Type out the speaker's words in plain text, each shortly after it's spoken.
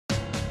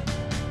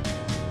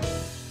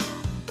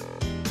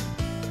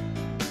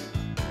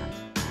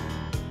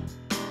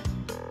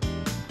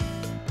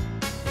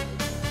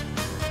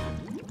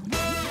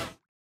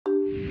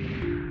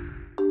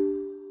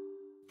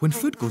When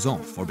food goes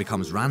off or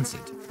becomes rancid,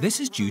 this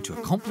is due to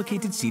a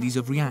complicated series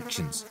of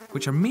reactions,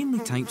 which are mainly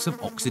types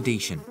of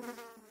oxidation.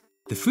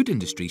 The food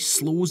industry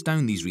slows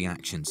down these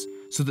reactions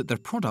so that their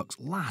products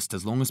last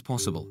as long as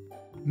possible.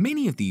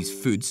 Many of these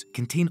foods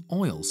contain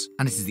oils,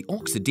 and it is the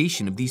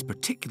oxidation of these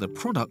particular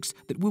products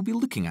that we'll be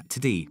looking at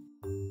today.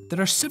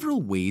 There are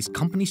several ways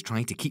companies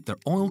try to keep their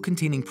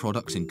oil-containing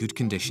products in good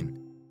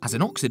condition. As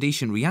an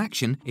oxidation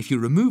reaction, if you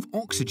remove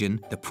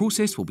oxygen, the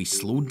process will be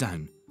slowed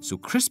down. So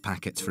crisp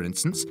packets, for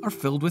instance, are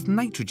filled with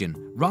nitrogen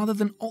rather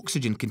than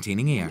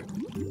oxygen-containing air.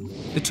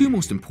 The two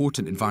most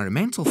important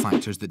environmental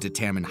factors that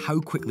determine how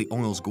quickly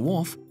oils go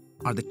off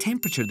are the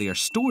temperature they are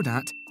stored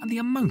at and the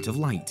amount of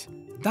light.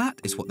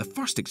 That is what the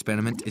first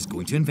experiment is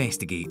going to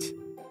investigate.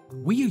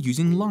 We are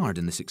using lard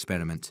in this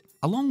experiment.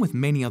 Along with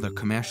many other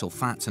commercial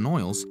fats and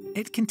oils,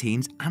 it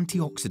contains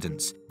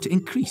antioxidants to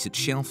increase its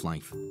shelf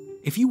life.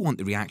 If you want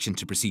the reaction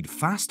to proceed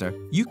faster,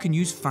 you can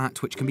use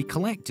fat which can be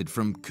collected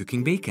from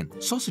cooking bacon,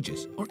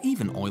 sausages, or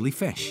even oily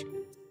fish.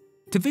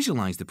 To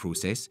visualize the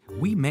process,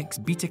 we mix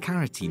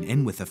beta-carotene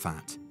in with the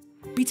fat.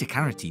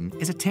 Beta-carotene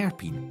is a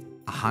terpene,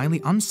 a highly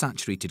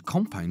unsaturated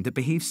compound that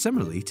behaves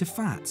similarly to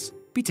fats.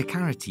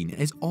 Beta-carotene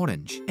is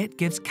orange. It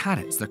gives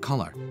carrots their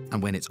colour,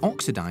 and when it's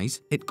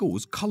oxidised, it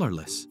goes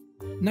colourless.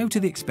 Now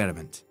to the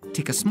experiment.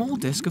 Take a small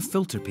disc of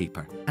filter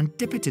paper and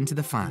dip it into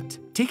the fat.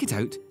 Take it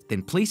out,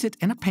 then place it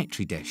in a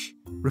Petri dish.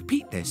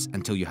 Repeat this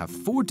until you have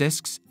 4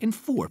 discs in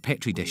 4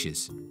 Petri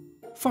dishes.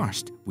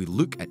 First, we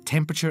look at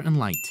temperature and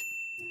light.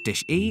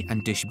 Dish A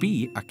and dish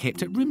B are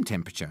kept at room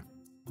temperature.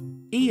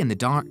 A in the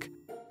dark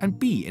and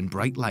B in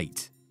bright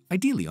light,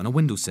 ideally on a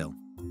windowsill.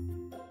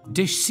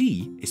 Dish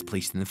C is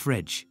placed in the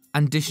fridge,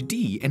 and dish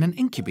D in an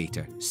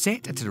incubator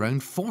set at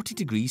around 40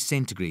 degrees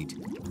centigrade.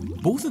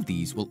 Both of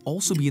these will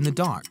also be in the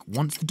dark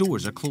once the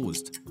doors are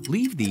closed.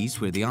 Leave these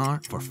where they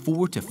are for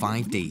 4 to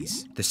 5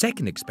 days. The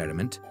second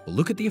experiment will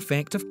look at the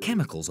effect of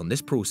chemicals on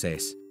this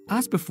process.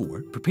 As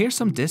before, prepare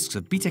some discs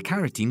of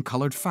beta-carotene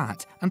coloured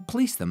fat and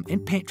place them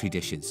in Petri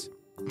dishes.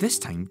 This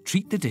time,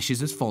 treat the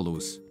dishes as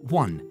follows.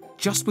 1.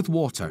 Just with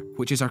water,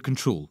 which is our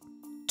control.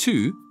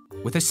 2.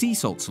 With a sea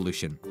salt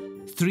solution.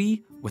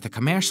 3. With a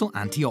commercial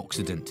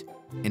antioxidant,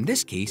 in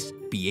this case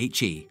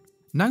BHA.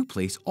 Now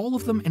place all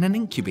of them in an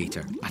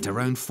incubator at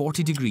around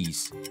 40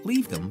 degrees.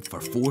 Leave them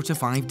for 4 to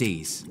 5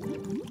 days.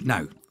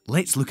 Now,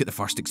 let's look at the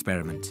first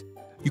experiment.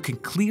 You can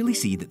clearly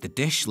see that the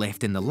dish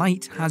left in the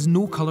light has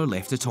no colour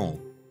left at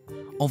all.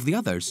 Of the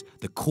others,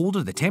 the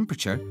colder the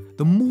temperature,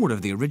 the more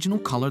of the original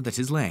colour that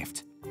is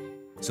left.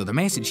 So the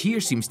message here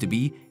seems to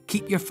be,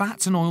 keep your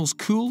fats and oils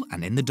cool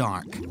and in the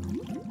dark.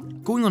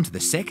 Going on to the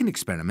second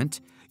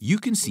experiment, you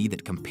can see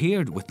that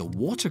compared with the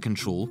water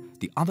control,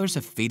 the others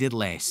have faded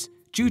less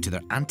due to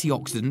their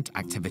antioxidant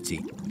activity.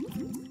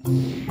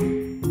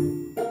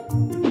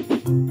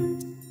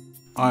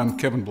 I'm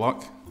Kevin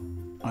Black.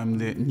 I'm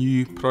the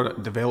new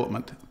product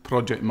development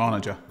project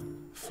manager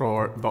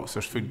for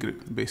Baxter's Food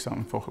Group based out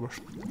in Fochabers.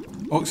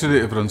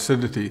 Oxidative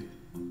rancidity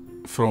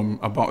from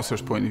a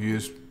Baxter's point of view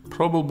is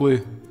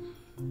probably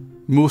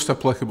most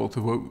applicable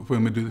to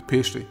when we do the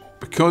pastry.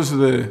 Because of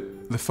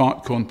the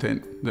fat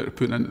content that we're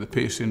putting into the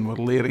pastry and we're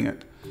layering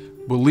it,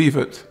 we'll leave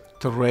it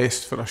to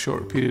rest for a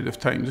short period of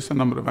time, just a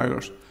number of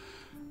hours.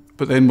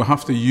 But then we'll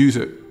have to use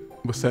it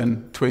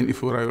within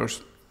 24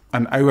 hours,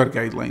 and our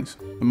guidelines,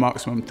 the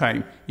maximum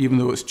time, even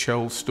though it's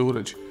chilled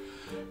storage.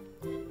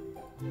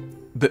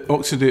 The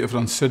oxidative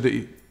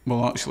rancidity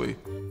will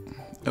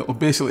it'll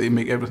basically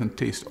make everything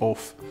taste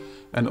off,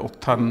 and it'll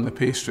turn the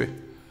pastry.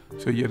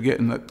 So you're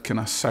getting that kind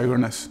of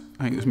sourness.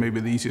 I think is maybe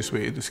the easiest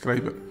way to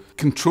describe it.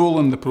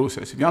 Controlling the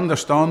process. If you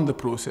understand the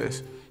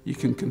process, you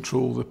can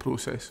control the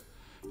process.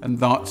 And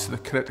that's the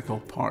critical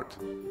part,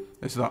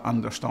 is that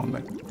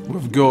understanding.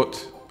 We've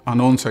got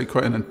an on-site,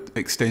 quite an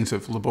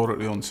extensive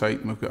laboratory on-site,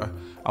 and we've got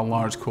a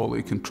large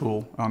quality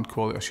control and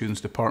quality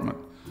assurance department.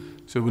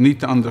 So we need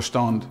to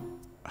understand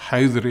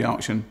how the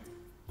reaction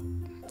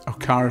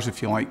occurs,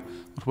 if you like,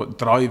 or what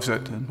drives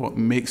it and what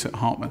makes it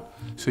happen,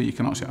 so you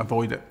can actually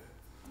avoid it.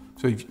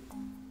 So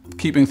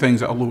keeping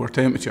things at a lower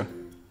temperature,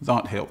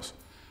 that helps.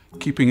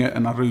 Keeping it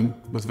in a room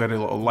with very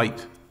little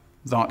light,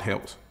 that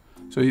helps.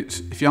 So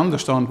if you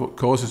understand what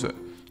causes it,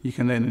 you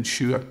can then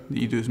ensure that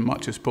you do as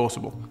much as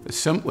possible, as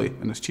simply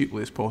and as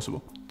cheaply as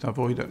possible, to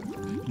avoid it.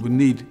 We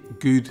need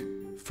good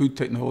food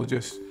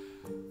technologists,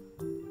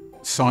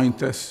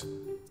 scientists,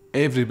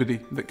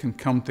 everybody that can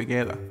come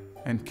together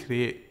and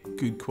create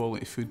good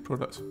quality food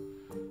products.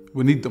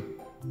 We need them.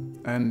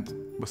 And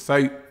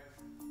without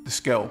the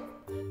skill,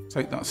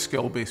 without that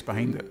skill base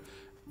behind it,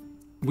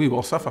 we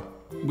will suffer.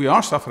 We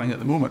are suffering at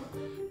the moment.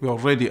 We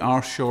already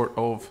are short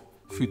of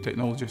food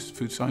technologists,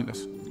 food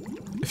scientists.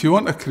 If you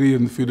want a career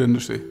in the food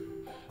industry,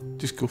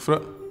 just go for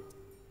it.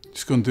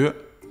 Just go and do it.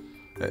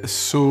 It is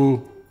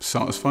so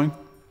satisfying.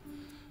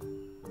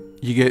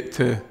 You get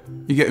to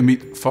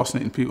meet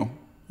fascinating people.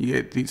 You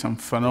get to eat some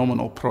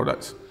phenomenal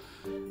products.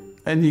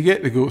 And you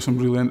get to go to some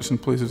really interesting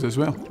places as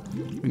well.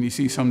 When you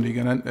see somebody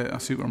going into a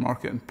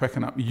supermarket and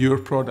picking up your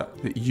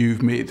product that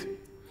you've made,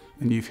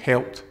 and you've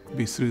helped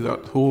me through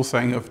that whole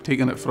thing of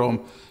taking it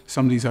from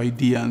somebody's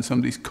idea and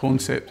somebody's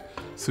concept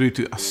through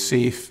to a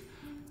safe,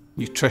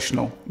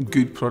 nutritional,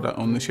 good product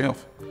on the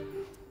shelf.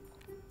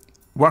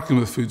 Working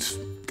with food's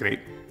great.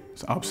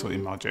 It's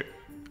absolutely magic.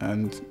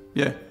 And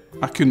yeah,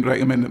 I couldn't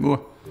recommend it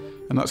more.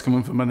 And that's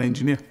coming from an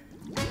engineer.